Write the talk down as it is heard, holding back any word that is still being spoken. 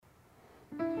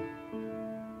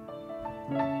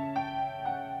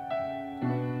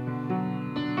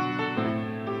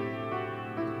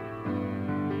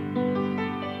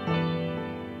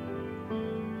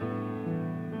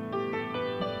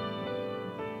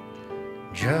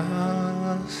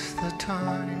Just the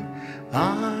time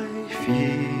I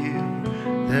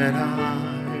feel that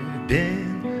I've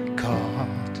been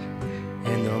caught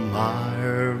in the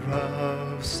mire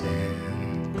of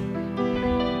sin.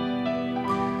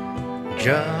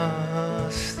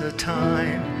 Just the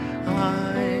time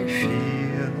I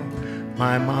feel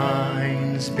my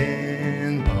mind's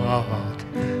been bought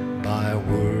by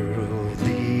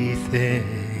worldly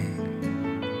things.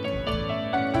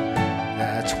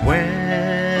 That's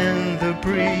when the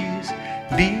breeze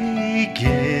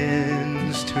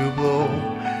begins to blow.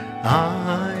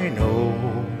 I know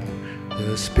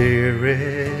the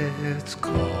Spirit's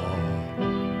call.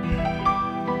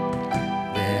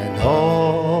 Then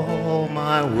all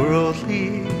my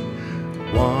worldly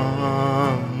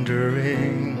wanderings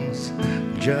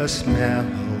just melt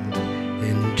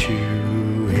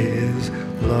into His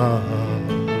love.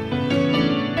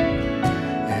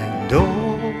 And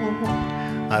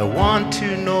I want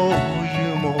to know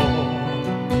You more,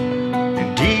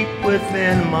 and deep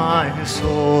within my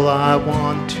soul I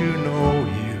want to know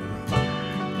You.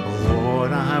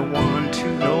 Lord, I want to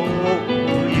know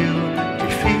You, to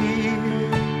feel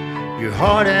Your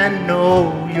heart and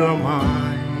know Your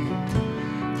mind.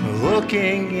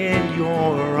 Looking in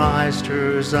Your eyes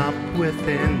stirs up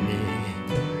within me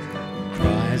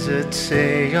cries that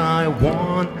say, I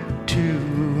want to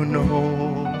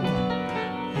know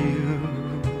You.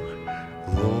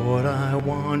 Lord, I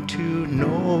want to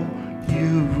know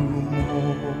You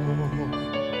more.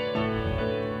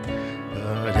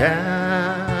 But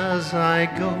as I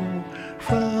go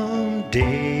from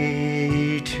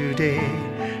day to day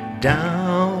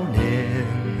down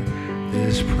in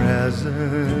this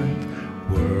present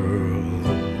world,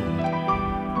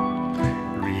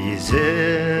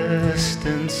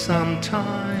 resistance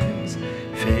sometimes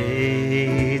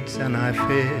fades and I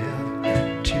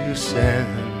fail to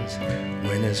sense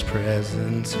when His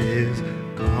presence is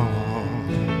gone.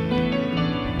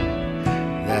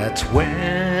 That's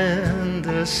when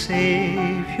the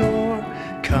Savior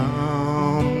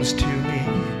comes to me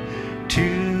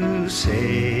to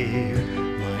save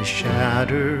my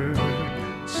shattered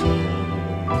soul.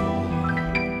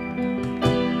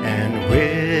 And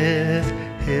with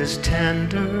His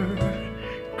tender,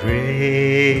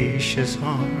 gracious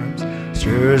arms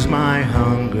stirs my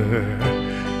hunger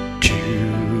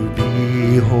to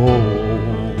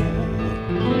behold.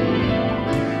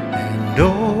 And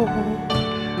oh,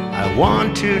 I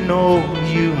want to know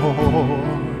You more,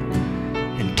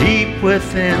 and deep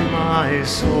within my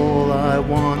soul I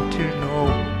want to know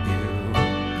You.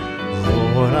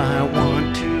 Lord, I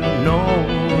want to know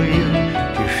You,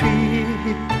 to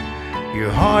feel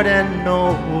Your heart and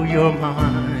know Your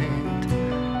mind.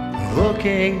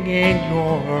 Looking in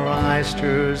Your eyes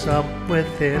stirs up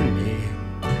within me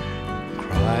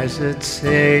cries that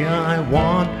say, I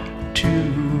want to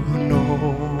know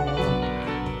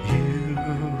You.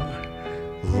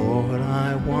 Lord,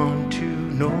 I want to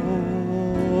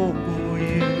know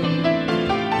You.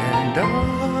 And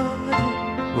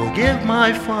I will give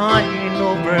my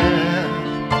final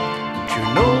breath to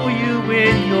know You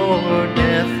in Your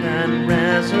death and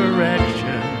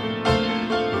resurrection.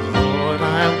 Lord,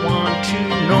 I want to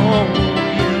know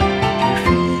You, to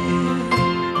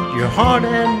feel Your heart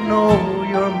and know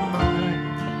Your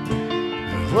mind.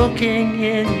 Looking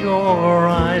in Your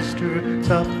eyes stirs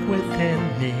up within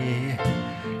me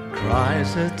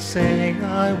cries that say,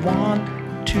 I want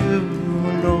to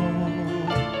know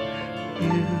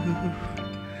You.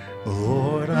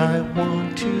 Lord, I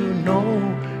want to know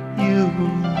You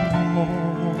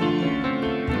more.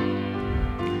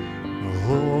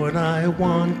 Lord, I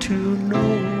want to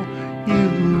know You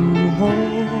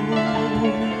more.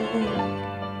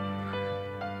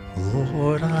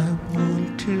 Lord, I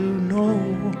want to know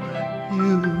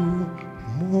You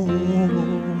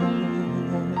more.